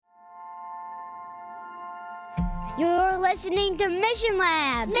You're listening to Mission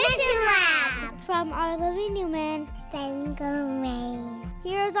Lab. Mission Lab. From our living human, Bengal Rain.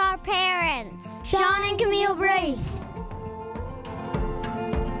 Here's our parents, Sean and Camille Brace.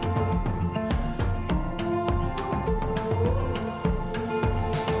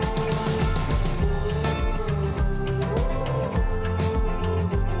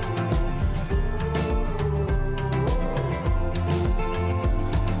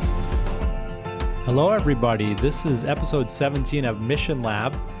 Hello everybody, this is episode 17 of Mission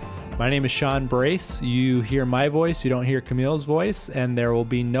Lab. My name is Sean Brace. You hear my voice, you don't hear Camille's voice, and there will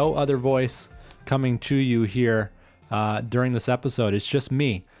be no other voice coming to you here during this episode. It's just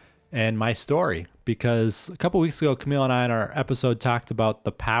me and my story, because a couple weeks ago, Camille and I in our episode talked about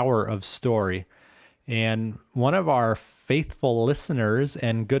the power of story. And one of our faithful listeners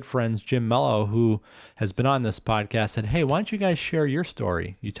and good friends, Jim Mello, who has been on this podcast, said, hey, why don't you guys share your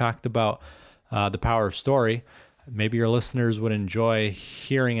story? You talked about the power of story. Maybe your listeners would enjoy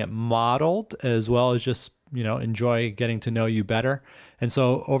hearing it modeled, as well as just, enjoy getting to know you better. And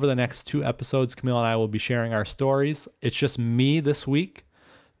so over the next 2 episodes, Camille and I will be sharing our stories. It's just me this week.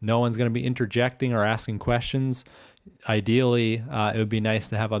 No one's going to be interjecting or asking questions. Ideally, it would be nice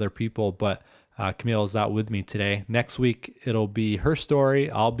to have other people, but Camille is not with me today. Next week, it'll be her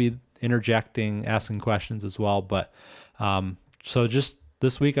story. I'll be interjecting, asking questions as well. But so just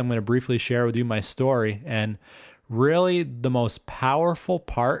this week, I'm going to briefly share with you my story. And really, the most powerful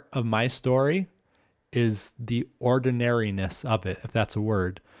part of my story is the ordinariness of it, if that's a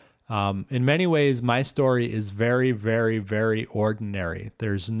word. In many ways, my story is very, very, very ordinary.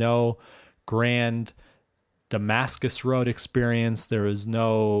 There's no grand Damascus Road experience. There is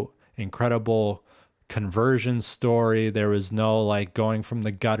no incredible conversion story. There was no going from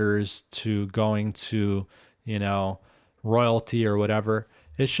the gutters to going to, royalty or whatever.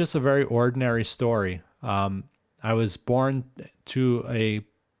 It's just a very ordinary story. I was born to a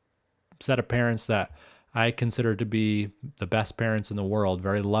set of parents that I consider to be the best parents in the world.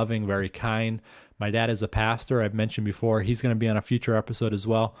 Very loving, very kind. My dad is a pastor. I've mentioned before, he's going to be on a future episode as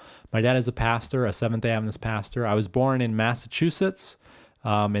well. My dad is a pastor, a Seventh-day Adventist pastor. I was born in Massachusetts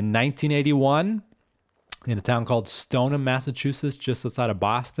in 1981 in a town called Stoneham, Massachusetts, just outside of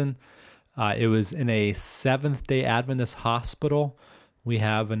Boston. It was in a Seventh-day Adventist hospital. We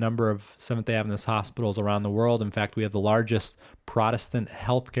have a number of Seventh-day Adventist hospitals around the world. In fact, we have the largest Protestant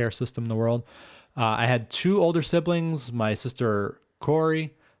healthcare system in the world. I had 2 older siblings, my sister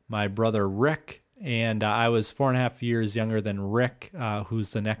Corey, my brother Rick, and I was 4.5 years younger than Rick, who's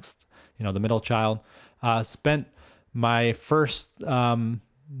the next, the middle child. Spent my first,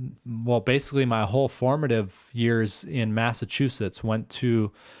 basically my whole formative years in Massachusetts. Went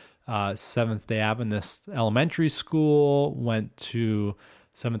to Seventh-day Adventist Elementary School, went to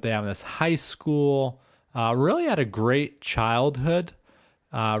Seventh-day Adventist High School, really had a great childhood,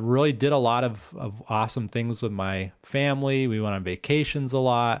 really did a lot of awesome things with my family. We went on vacations a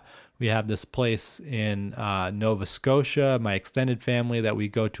lot. We have this place in Nova Scotia, my extended family, that we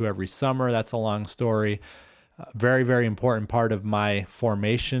go to every summer. That's a long story. Very, very important part of my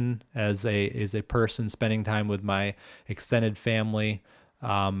formation as a person, spending time with my extended family.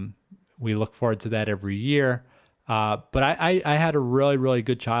 We look forward to that every year. But I had a really, really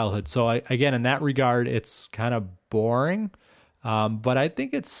good childhood. So again, in that regard, it's kind of boring. But I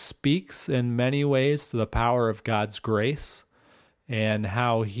think it speaks in many ways to the power of God's grace and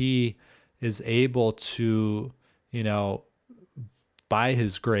how he is able to, by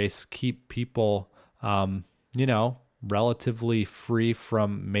his grace, keep people, relatively free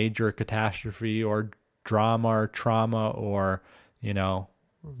from major catastrophe or drama or trauma or,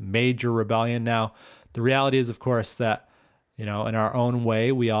 major rebellion. Now, the reality is, of course, that, in our own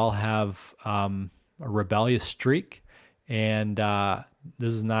way, we all have a rebellious streak. And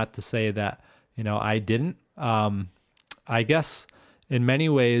this is not to say that, I didn't. I guess in many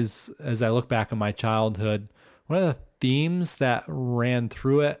ways, as I look back on my childhood, one of the themes that ran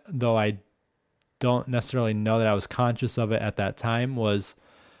through it, though I don't necessarily know that I was conscious of it at that time, was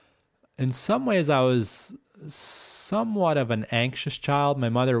in some ways I was somewhat of an anxious child. My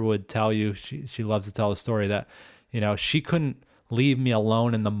mother would tell you, she loves to tell the story that, she couldn't leave me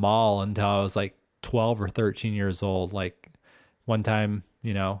alone in the mall until I was 12 or 13 years old. One time,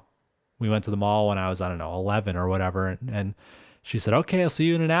 we went to the mall when I was, 11 or whatever. And she said, okay, I'll see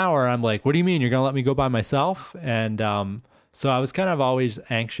you in an hour. I'm like, what do you mean? You're going to let me go by myself? And so I was kind of always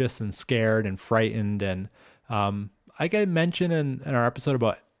anxious and scared and frightened. And I got mentioned in our episode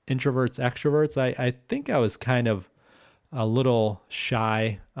about introverts, extroverts. I think I was kind of a little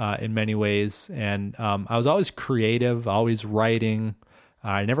shy in many ways. And I was always creative, always writing,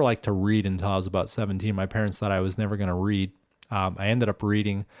 I never liked to read until I was about 17. My parents thought I was never going to read. I ended up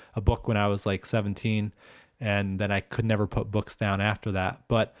reading a book when I was like 17, and then I could never put books down after that.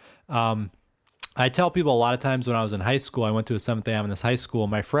 But I tell people a lot of times when I was in high school, I went to a Seventh-day Adventist high school.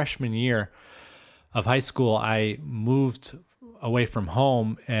 My freshman year of high school, I moved away from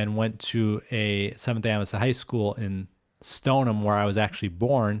home and went to a Seventh-day Adventist high school in Stoneham, where I was actually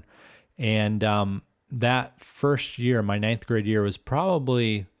born. And that first year, my ninth grade year, was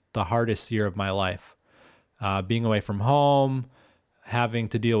probably the hardest year of my life. Being away from home, having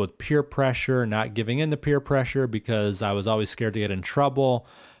to deal with peer pressure, not giving in to peer pressure because I was always scared to get in trouble.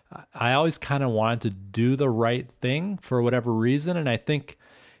 I always kind of wanted to do the right thing for whatever reason. And I think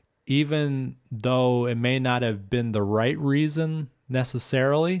even though it may not have been the right reason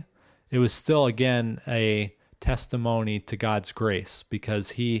necessarily, it was still, again, a testimony to God's grace,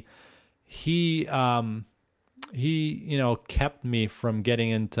 because he kept me from getting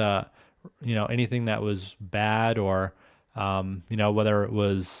into, anything that was bad, or, whether it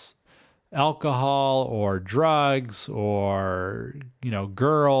was alcohol or drugs or,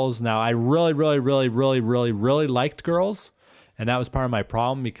 girls. Now, I really, really, really, really, really, really liked girls. And that was part of my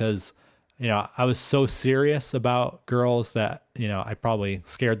problem, because, I was so serious about girls that, I probably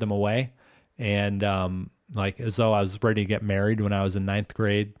scared them away. And, as though I was ready to get married when I was in ninth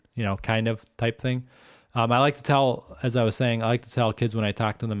grade, kind of type thing. I like to tell, as I was saying, I like to tell kids when I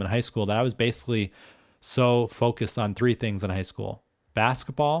talk to them in high school that I was basically so focused on three things in high school: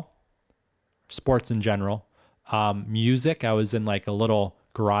 basketball, sports in general, music. I was in like a little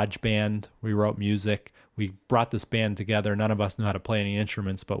garage band. We wrote music. We brought this band together. None of us knew how to play any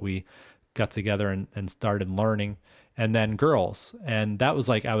instruments, but we got together and started learning. And then girls. And that was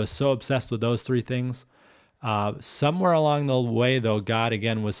like, I was so obsessed with those three things. Somewhere along the way, though, God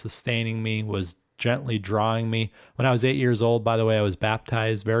again was sustaining me, was gently drawing me. When I was 8 years old, by the way, I was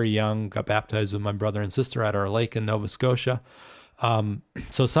baptized very young, got baptized with my brother and sister at our lake in Nova Scotia.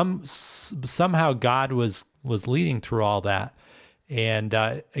 So somehow God was leading through all that. And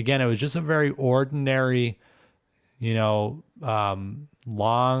again, it was just a very ordinary, long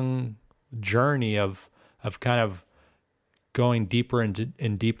journey of kind of going deeper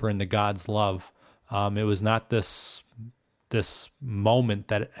and deeper into God's love. It was not this moment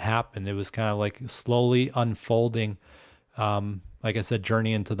that happened. It was kind of like slowly unfolding, like I said,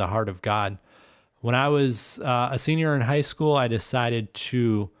 journey into the heart of God. When I was a senior in high school, I decided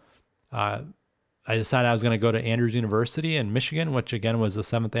I was going to go to Andrews University in Michigan, which again was a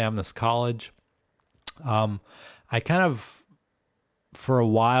Seventh-day Adventist college. I kind of, for a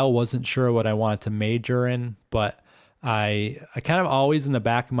while, wasn't sure what I wanted to major in, but I kind of always in the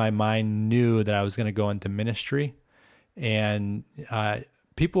back of my mind knew that I was going to go into ministry. And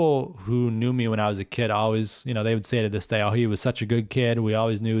people who knew me when I was a kid always, they would say to this day, "Oh, he was such a good kid. We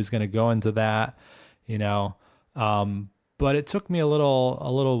always knew he was going to go into that," But it took me a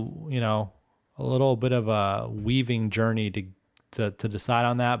little bit of a weaving journey to decide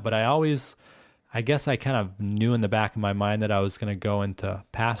on that. But I guess I kind of knew in the back of my mind that I was going to go into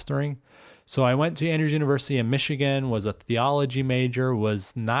pastoring. So I went to Andrews University in Michigan, was a theology major,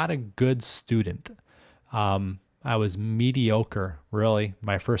 was not a good student. I was mediocre, really.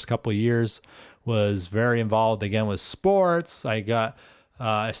 My first couple of years was very involved, again, with sports. I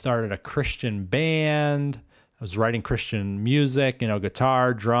started a Christian band. I was writing Christian music,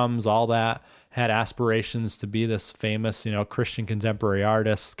 guitar, drums, all that. Had aspirations to be this famous, Christian contemporary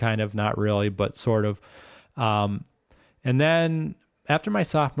artist, kind of, not really, but sort of. And then after my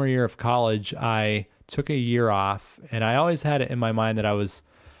sophomore year of college, I took a year off, and I always had it in my mind that I was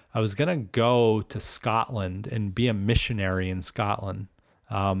going to go to Scotland and be a missionary in Scotland.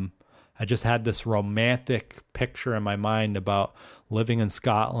 I just had this romantic picture in my mind about living in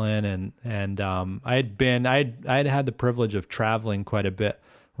Scotland, and I had had the privilege of traveling quite a bit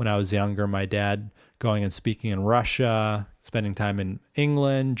when I was younger. My dad going and speaking in Russia, spending time in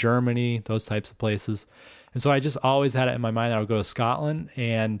England, Germany, those types of places. And so I just always had it in my mind that I would go to Scotland.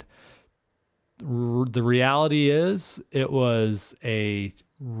 And the reality is it was a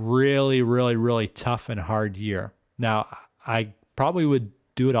really, really, really tough and hard year. Now, I probably would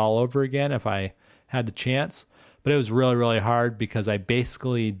do it all over again if I had the chance, but it was really, really hard because I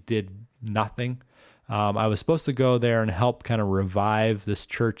basically did nothing. I was supposed to go there and help kind of revive this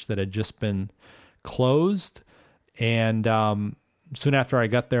church that had just been closed. And soon after I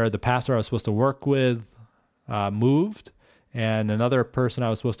got there, the pastor I was supposed to work with moved, and another person I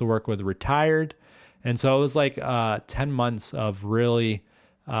was supposed to work with retired. And so it was like 10 months of really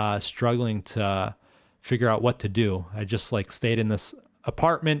struggling to figure out what to do. I just stayed in this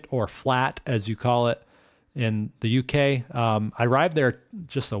apartment or flat, as you call it, in the UK. I arrived there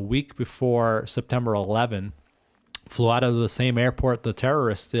just a week before September 11, flew out of the same airport the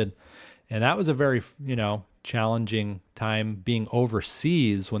terrorists did. And that was a very, challenging time being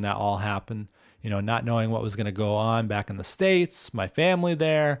overseas when that all happened, not knowing what was going to go on back in the States, my family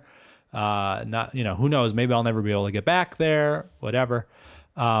there, not, who knows, maybe I'll never be able to get back there, whatever.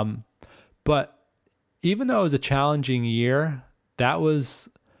 But even though it was a challenging year, that was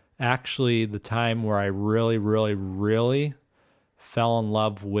actually the time where I really, really, really fell in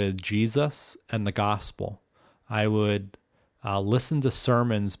love with Jesus and the gospel. I would listen to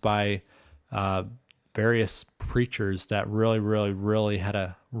sermons by various preachers that really, really, really had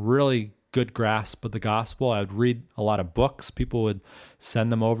a really good grasp of the gospel. I would read a lot of books. People would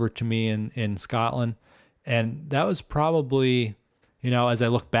send them over to me in Scotland. And that was probably, as I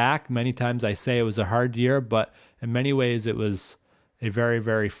look back, many times I say it was a hard year, but in many ways it was a very,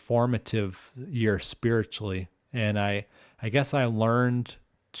 very formative year spiritually. And I guess I learned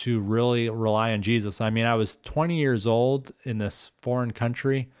to really rely on Jesus. I mean, I was 20 years old in this foreign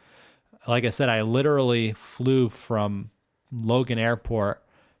country. Like I said, I literally flew from Logan Airport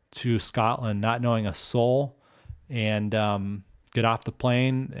to Scotland, not knowing a soul, and get off the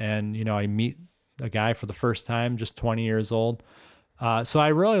plane. And, I meet a guy for the first time, just 20 years old. So I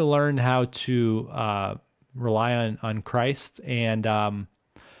really learned how to rely on Christ. And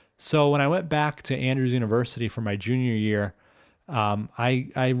so when I went back to Andrews University for my junior year,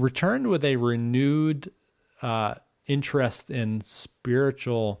 I returned with a renewed interest in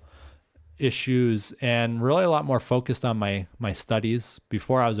spiritual issues and really a lot more focused on my studies.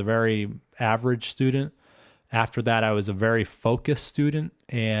 Before, I was a very average student. After that, I was a very focused student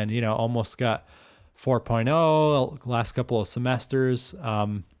and, almost got 4.0 last couple of semesters.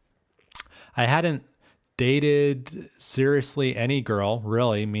 I hadn't dated seriously any girl,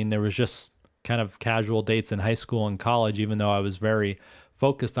 really. I mean, there was just kind of casual dates in high school and college, even though I was very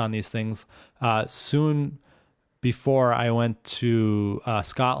focused on these things. Soon before I went to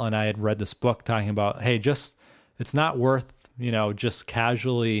Scotland, I had read this book talking about, hey, it's not worth, just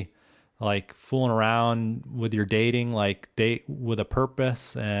casually like fooling around with your dating, like date with a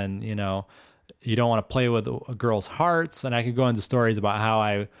purpose. And, you don't want to play with a girl's hearts. And I could go into stories about how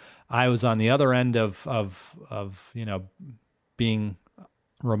I was on the other end of being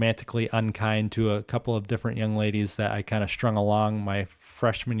romantically unkind to a couple of different young ladies that I kind of strung along my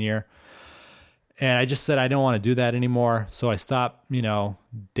freshman year. And I just said, I don't want to do that anymore. So I stopped,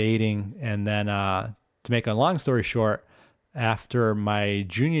 dating. And then to make a long story short, after my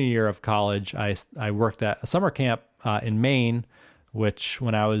junior year of college, I worked at a summer camp in Maine, which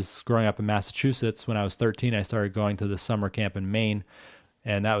when I was growing up in Massachusetts, when I was 13, I started going to the summer camp in Maine.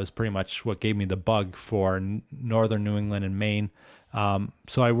 And that was pretty much what gave me the bug for northern New England and Maine.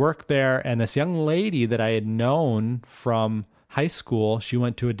 So I worked there, and this young lady that I had known from high school, she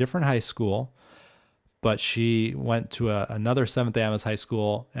went to a different high school, but she went to another Seventh-day Adventist high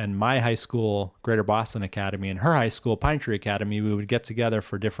school, and my high school, Greater Boston Academy, and her high school, Pine Tree Academy. We would get together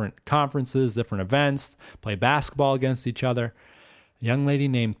for different conferences, different events, play basketball against each other. A young lady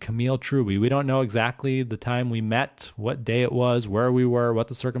named Camille Truby. We don't know exactly the time we met, what day it was, where we were, what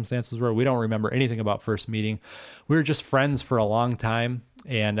the circumstances were. We don't remember anything about first meeting. We were just friends for a long time.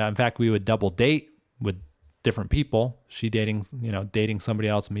 And in fact, we would double date with different people. She dating somebody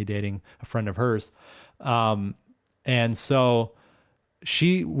else, me dating a friend of hers. And so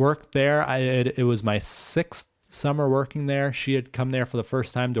she worked there. It was my 6th summer working there. She had come there for the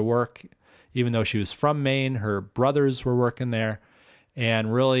first time to work, even though she was from Maine. Her brothers were working there.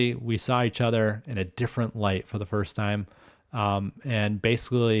 And really, we saw each other in a different light for the first time. And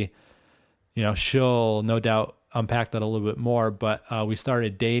basically, she'll no doubt unpack that a little bit more, but we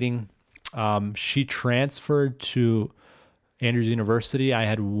started dating. She transferred to Andrews University. I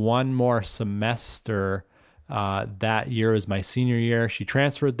had one more semester that year. Was my senior year. She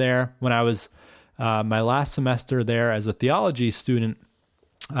transferred there. When I was my last semester there as a theology student,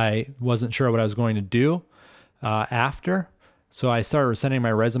 I wasn't sure what I was going to do after. So I started sending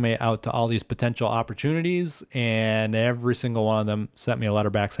my resume out to all these potential opportunities, and every single one of them sent me a letter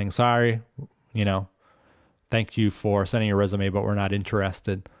back saying, sorry, thank you for sending your resume, but we're not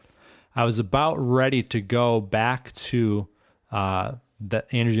interested. I was about ready to go back to the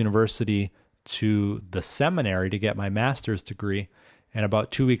Andrews University to the seminary to get my master's degree. And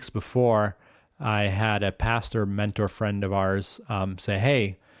about 2 weeks before, I had a pastor mentor friend of ours say,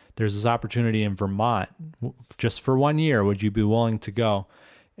 hey, there's this opportunity in Vermont just for 1 year. Would you be willing to go?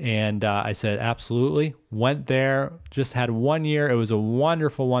 And I said, absolutely. Went there, just had 1 year. It was a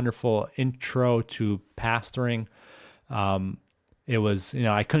wonderful, wonderful intro to pastoring. it was,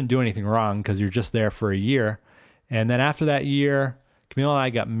 I couldn't do anything wrong because you're just there for a year. And then after that year, Camille and I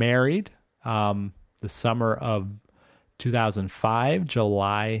got married the summer of 2005,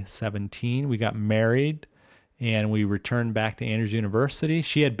 July 17. We got married and we returned back to Andrews University.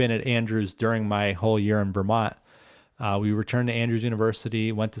 She had been at Andrews during my whole year in Vermont. We returned to Andrews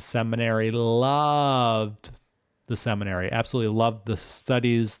University, went to seminary, loved the seminary, absolutely loved the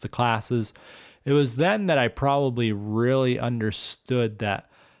studies, the classes. It was then that I probably really understood that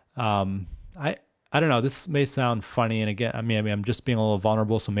I don't know, this may sound funny, and again, I mean, I'm just being a little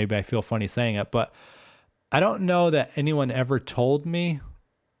vulnerable, so maybe I feel funny saying it, but I don't know that anyone ever told me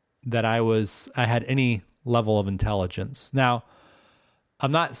that I had any level of intelligence. Now,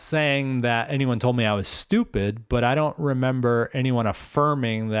 I'm not saying that anyone told me I was stupid, but I don't remember anyone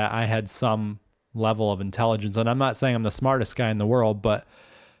affirming that I had some level of intelligence. And I'm not saying I'm the smartest guy in the world, but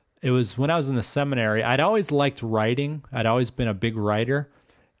it was when I was in the seminary. I'd always liked writing. I'd always been a big writer.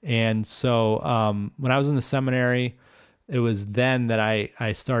 And so when I was in the seminary, it was then that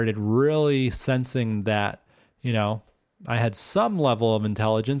I started really sensing that, I had some level of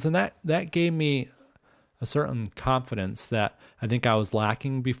intelligence, and that gave me a certain confidence that I think I was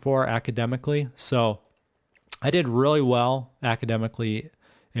lacking before academically. So I did really well academically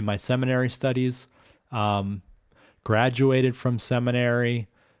in my seminary studies, graduated from seminary,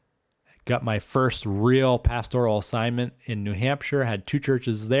 got my first real pastoral assignment in New Hampshire, had 2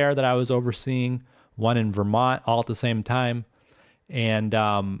 churches there that I was overseeing, one in Vermont, all at the same time. And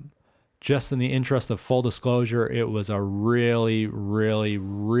just in the interest of full disclosure, it was a really, really,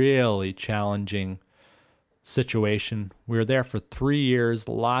 really challenging situation. We were there for 3 years,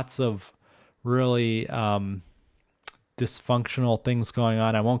 lots of really dysfunctional things going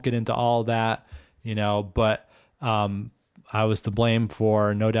on. I won't get into all that, but I was to blame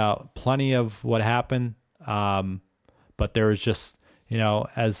for, no doubt, plenty of what happened. But there was just,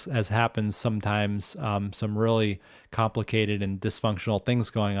 as happens sometimes, some really complicated and dysfunctional things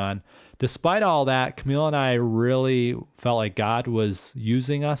going on. Despite all that, Camille and I really felt like God was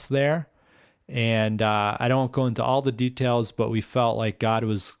using us there. And I don't go into all the details, but we felt like God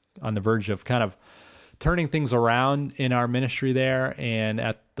was on the verge of kind of turning things around in our ministry there and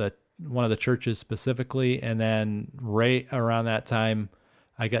at one of the churches specifically. And then right around that time,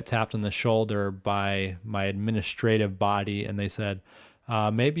 I got tapped on the shoulder by my administrative body, and they said,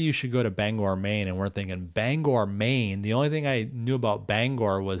 maybe you should go to Bangor, Maine. And we're thinking, Bangor, Maine? The only thing I knew about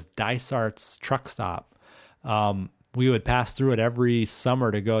Bangor was Dysart's truck stop. We would pass through it every summer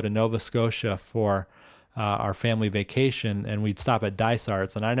to go to Nova Scotia for our family vacation, and we'd stop at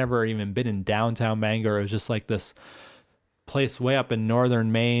Dysart's. And I never even been in downtown Bangor. It was just like this place way up in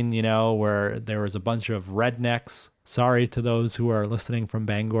northern Maine, where there was a bunch of rednecks. Sorry to those who are listening from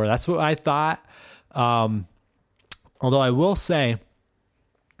Bangor. That's what I thought. Although I will say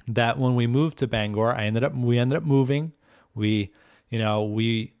that when we moved to Bangor, we ended up moving. We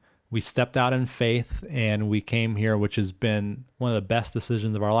stepped out in faith and we came here, which has been one of the best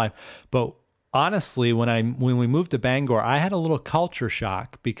decisions of our life. But honestly, when we moved to Bangor, I had a little culture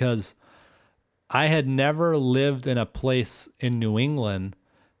shock because I had never lived in a place in New England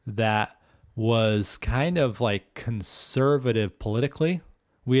that was kind of like conservative politically.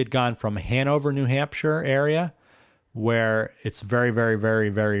 We had gone from Hanover, New Hampshire area, where it's very, very, very,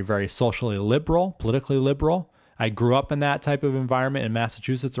 very, very socially liberal, politically liberal. I grew up in that type of environment in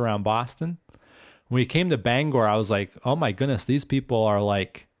Massachusetts around Boston. When we came to Bangor, I was like, oh my goodness, these people are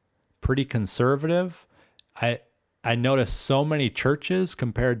like pretty conservative. I noticed so many churches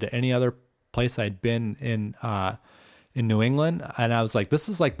compared to any other place I'd been in New England. And I was like, this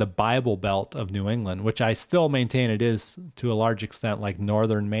is like the Bible Belt of New England, which I still maintain it is to a large extent like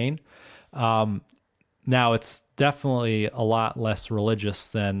northern Maine. Now it's definitely a lot less religious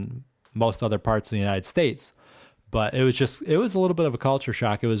than most other parts of the United States, but it was a little bit of a culture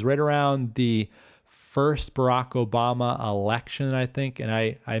shock. It was right around the first Barack Obama election, I think. And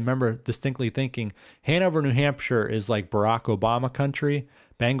I remember distinctly thinking Hanover, New Hampshire is like Barack Obama country.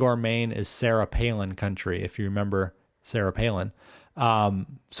 Bangor, Maine is Sarah Palin country, if you remember Sarah Palin.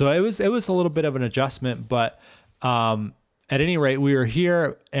 So it was a little bit of an adjustment, but at any rate, we were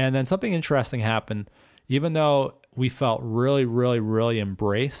here, and then something interesting happened. Even though we felt really, really, really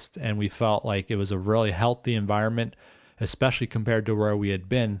embraced, and we felt like it was a really healthy environment, especially compared to where we had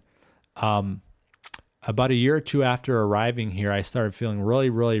been, about a year or two after arriving here, I started feeling really,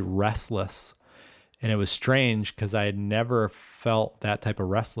 really restless. And it was strange because I had never felt that type of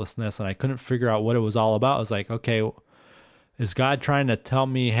restlessness, and I couldn't figure out what it was all about. I was like, okay, is God trying to tell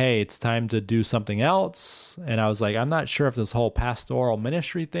me, hey, it's time to do something else? And I was like, I'm not sure if this whole pastoral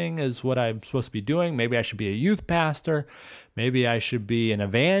ministry thing is what I'm supposed to be doing. Maybe I should be a youth pastor. Maybe I should be an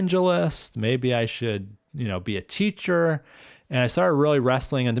evangelist. Maybe I should, be a teacher. And I started really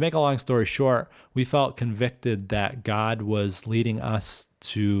wrestling. And to make a long story short, we felt convicted that God was leading us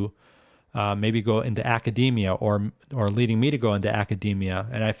to maybe go into academia or leading me to go into academia.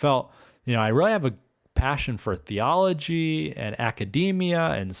 And I felt, I really have a passion for theology and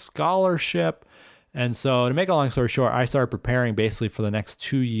academia and scholarship. And so to make a long story short, I started preparing basically for the next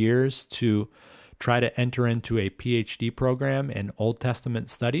 2 years to try to enter into a PhD program in Old Testament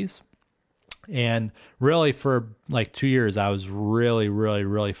studies. And really for like 2 years, I was really, really,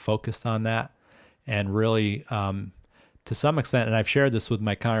 really focused on that, and really, to some extent, and I've shared this with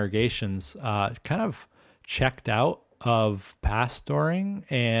my congregations, kind of checked out of pastoring,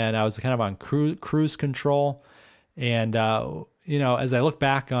 and I was kind of on cruise control. And, as I look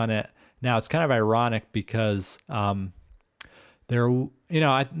back on it now, it's kind of ironic because some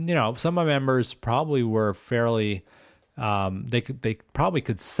of my members probably were fairly, they probably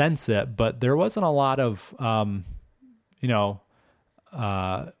could sense it, but there wasn't a lot of,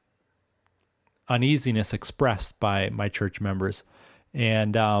 uneasiness expressed by my church members.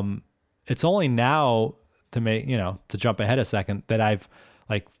 And it's only now, to jump ahead a second, that I've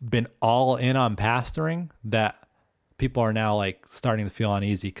like been all in on pastoring, that people are now like starting to feel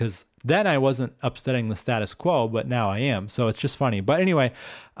uneasy, because then I wasn't upsetting the status quo, but now I am. So it's just funny. But anyway,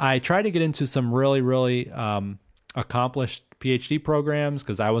 I tried to get into some really, really accomplished PhD programs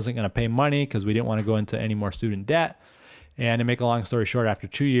because I wasn't going to pay money, because we didn't want to go into any more student debt. And to make a long story short, after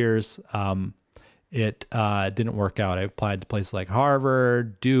 2 years, it didn't work out. I applied to places like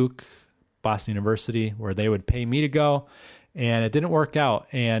Harvard, Duke, Boston University, where they would pay me to go, and it didn't work out.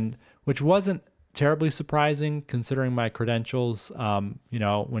 And which wasn't terribly surprising considering my credentials.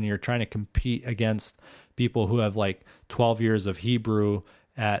 When you're trying to compete against people who have like 12 years of Hebrew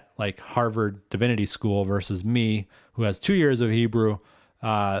at like Harvard Divinity School versus me, who has 2 years of Hebrew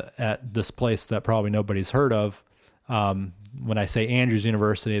at this place that probably nobody's heard of. When I say Andrews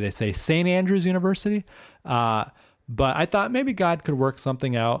University, they say St. Andrews University. But I thought maybe God could work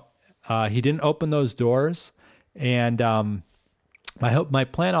something out. He didn't open those doors. And my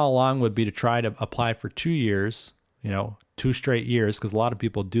plan all along would be to try to apply for 2 years, 2 straight years, because a lot of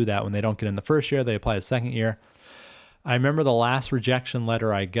people do that. When they don't get in the first year, they apply the second year. I remember the last rejection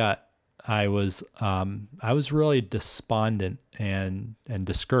letter I got, I was really despondent and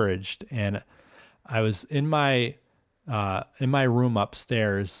discouraged. And I was in my room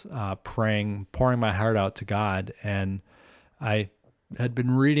upstairs, praying, pouring my heart out to God. And I had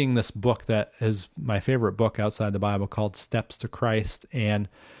been reading this book that is my favorite book outside the Bible, called Steps to Christ. And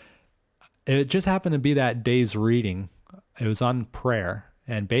it just happened to be that day's reading. It was on prayer.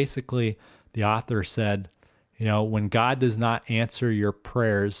 And basically the author said, when God does not answer your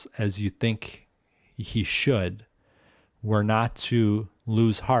prayers as you think he should, we're not to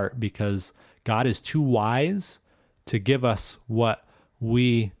lose heart, because God is too wise to give us what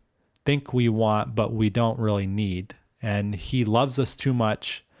we think we want, but we don't really need. And he loves us too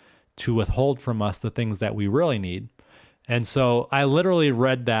much to withhold from us the things that we really need. And so I literally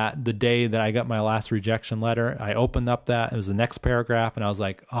read that the day that I got my last rejection letter. I opened up that. It was the next paragraph. And I was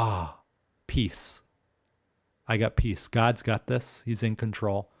like, peace. I got peace. God's got this. He's in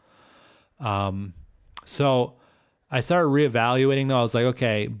control. So I started reevaluating, though. I was like,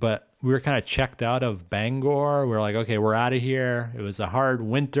 okay, but we were kind of checked out of Bangor. We were like, okay, we're out of here. It was a hard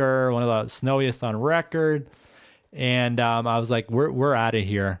winter, one of the snowiest on record. And I was like, we're out of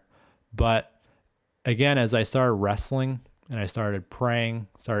here. But again, as I started wrestling and I started praying,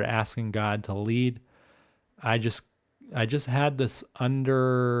 started asking God to lead, I just had this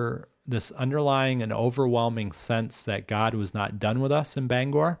underlying and overwhelming sense that God was not done with us in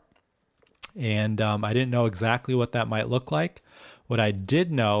Bangor. And I didn't know exactly what that might look like. What I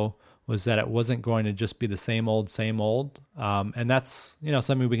did know was that it wasn't going to just be the same old. And that's,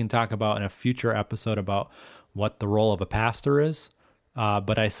 something we can talk about in a future episode about what the role of a pastor is.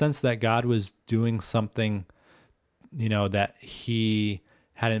 But I sensed that God was doing something, that he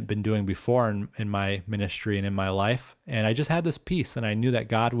hadn't been doing before in my ministry and in my life. And I just had this peace, and I knew that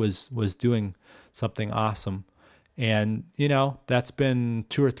God was doing something awesome. And, that's been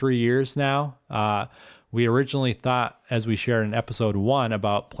 2 or 3 years now. We originally thought, as we shared in episode 1,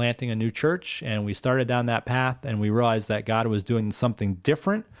 about planting a new church, and we started down that path, and we realized that God was doing something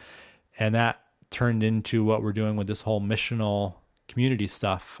different, and that turned into what we're doing with this whole missional community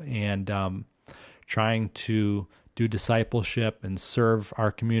stuff, and trying to do discipleship and serve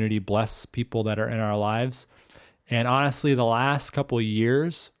our community, bless people that are in our lives. And honestly, the last couple of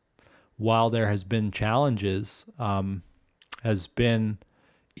years, while there has been challenges, has been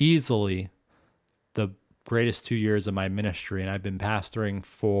easily the greatest 2 years of my ministry. And I've been pastoring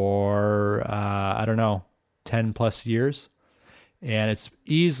for, 10 plus years. And it's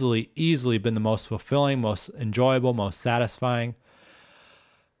easily been the most fulfilling, most enjoyable, most satisfying.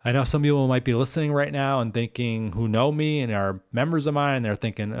 I know some people might be listening right now and thinking, who know me and are members of mine, and they're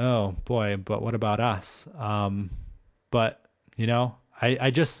thinking, oh boy, but what about us? But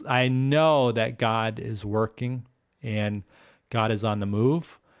I know that God is working and God is on the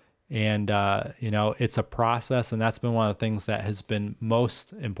move. And, it's a process. And that's been one of the things that has been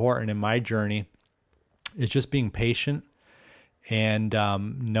most important in my journey, is just being patient and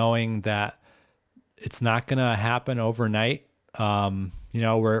knowing that it's not going to happen overnight.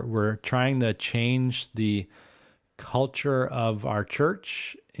 We're trying to change the culture of our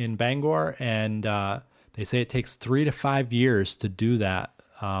church in Bangor, and they say it takes 3 to 5 years to do that,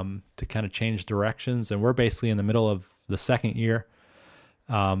 to kind of change directions. And we're basically in the middle of the second year.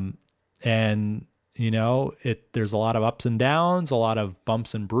 There's a lot of ups and downs, a lot of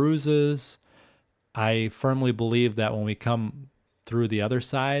bumps and bruises. I firmly believe that when we come through the other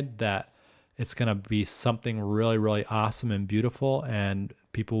side, that it's going to be something really, really awesome and beautiful, and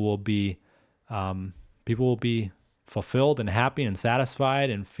people will be fulfilled and happy and satisfied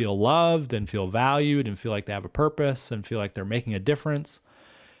and feel loved and feel valued and feel like they have a purpose and feel like they're making a difference.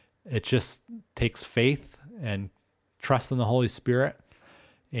 It just takes faith and trust in the Holy Spirit.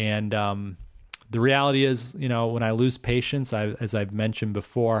 And the reality is, when I lose patience, as I've mentioned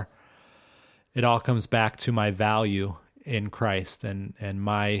before, it all comes back to my value in Christ and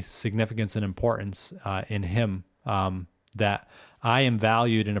my significance and importance in Him, that I am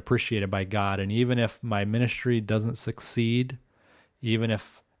valued and appreciated by God. And even if my ministry doesn't succeed, even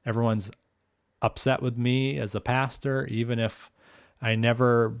if everyone's upset with me as a pastor, even if I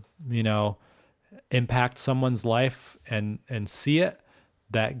never, impact someone's life and see it,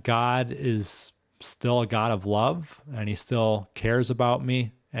 that God is still a God of love, and He still cares about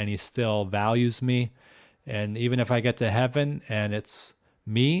me, and He still values me. And even if I get to heaven and it's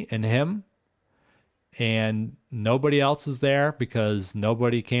me and Him and nobody else is there because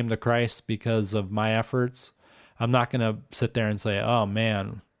nobody came to Christ because of my efforts, I'm not going to sit there and say, oh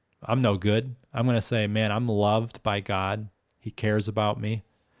man, I'm no good. I'm going to say, man, I'm loved by God. He cares about me.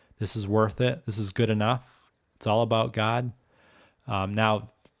 This is worth it. This is good enough. It's all about God. Now,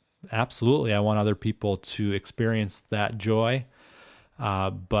 absolutely, I want other people to experience that joy.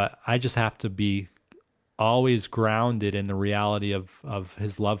 But I just have to be always grounded in the reality of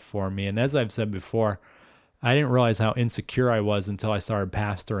His love for me. And as I've said before, I didn't realize how insecure I was until I started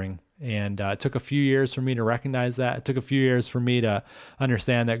pastoring. And it took a few years for me to recognize that. It took a few years for me to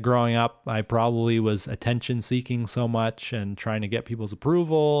understand that growing up, I probably was attention seeking so much and trying to get people's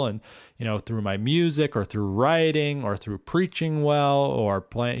approval, and, through my music or through writing or through preaching well or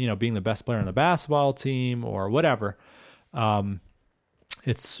playing, being the best player on the basketball team or whatever.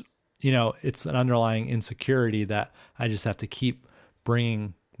 It's an underlying insecurity that I just have to keep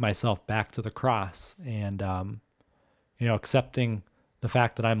bringing myself back to the cross and, accepting the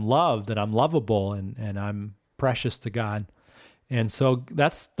fact that I'm loved, that I'm lovable, and I'm precious to God. And so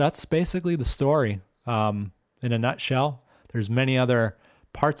that's basically the story in a nutshell. There's many other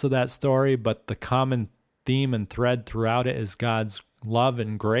parts of that story, but the common theme and thread throughout it is God's love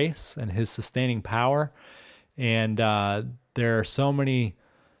and grace and His sustaining power. And there are so many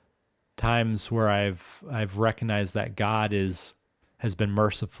times where I've recognized that God has been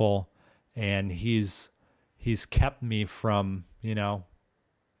merciful, and He's kept me from,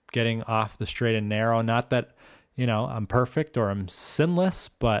 getting off the straight and narrow. Not that, I'm perfect or I'm sinless,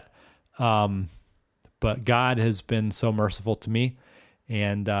 but God has been so merciful to me.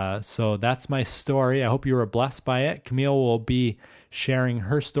 And so that's my story. I hope you were blessed by it. Camille will be sharing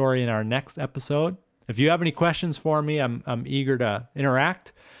her story in our next episode. If you have any questions for me, I'm eager to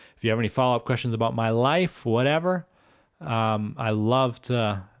interact. If you have any follow-up questions about my life, whatever, I love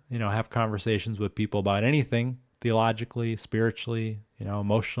to, have conversations with people about anything, theologically, spiritually,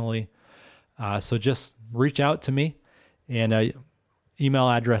 emotionally. So just reach out to me. And email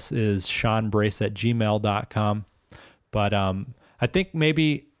address is seanbrace@gmail.com. But I think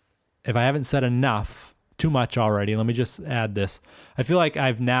maybe if I haven't said too much already, let me just add this. I feel like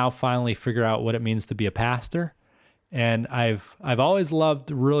I've now finally figured out what it means to be a pastor. And I've always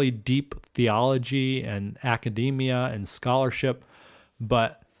loved really deep theology and academia and scholarship,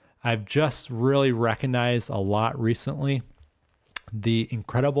 but I've just really recognized a lot recently the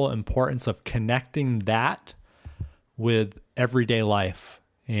incredible importance of connecting that with everyday life.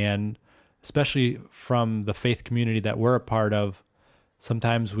 And especially from the faith community that we're a part of,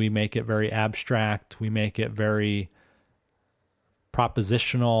 sometimes we make it very abstract. We make it very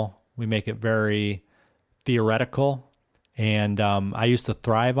propositional. We make it very theoretical. And I used to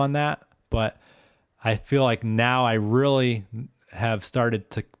thrive on that, but I feel like now I really have started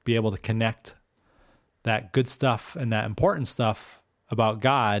to be able to connect that good stuff and that important stuff about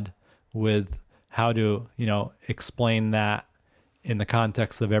God with how to, explain that in the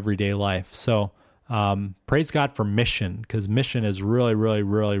context of everyday life. So praise God for mission, because mission has really, really,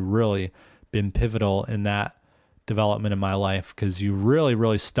 really, really been pivotal in that development in my life, because you really,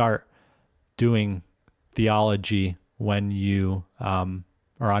 really start doing theology when you are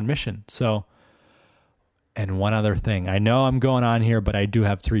on mission. So, and one other thing, I know I'm going on here, but I do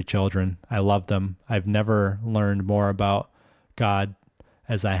have 3 children. I love them. I've never learned more about God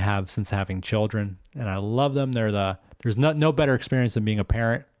as I have since having children, and I love them. There's no better experience than being a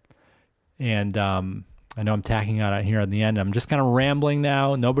parent. And I know I'm tacking out here at the end. I'm just kind of rambling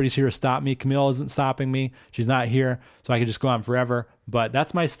now. Nobody's here to stop me. Camille isn't stopping me. She's not here, so I could just go on forever. But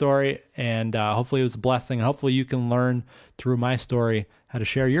that's my story, and hopefully it was a blessing. And hopefully you can learn through my story how to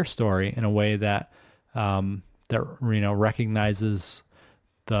share your story in a way that recognizes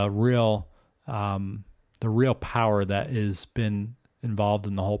the real power that has been involved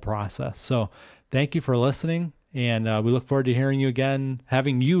in the whole process. So thank you for listening. And we look forward to hearing you again,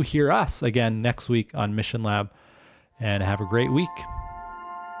 having you hear us again next week on Mission Lab. And have a great week.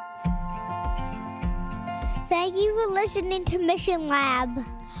 Thank you for listening to Mission Lab.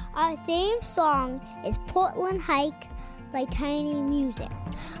 Our theme song is Portland Hike by Tiny Music.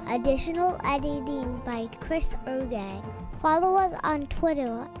 Additional editing by Chris Ergang. Follow us on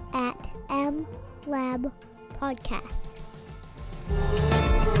Twitter at MLabPodcast.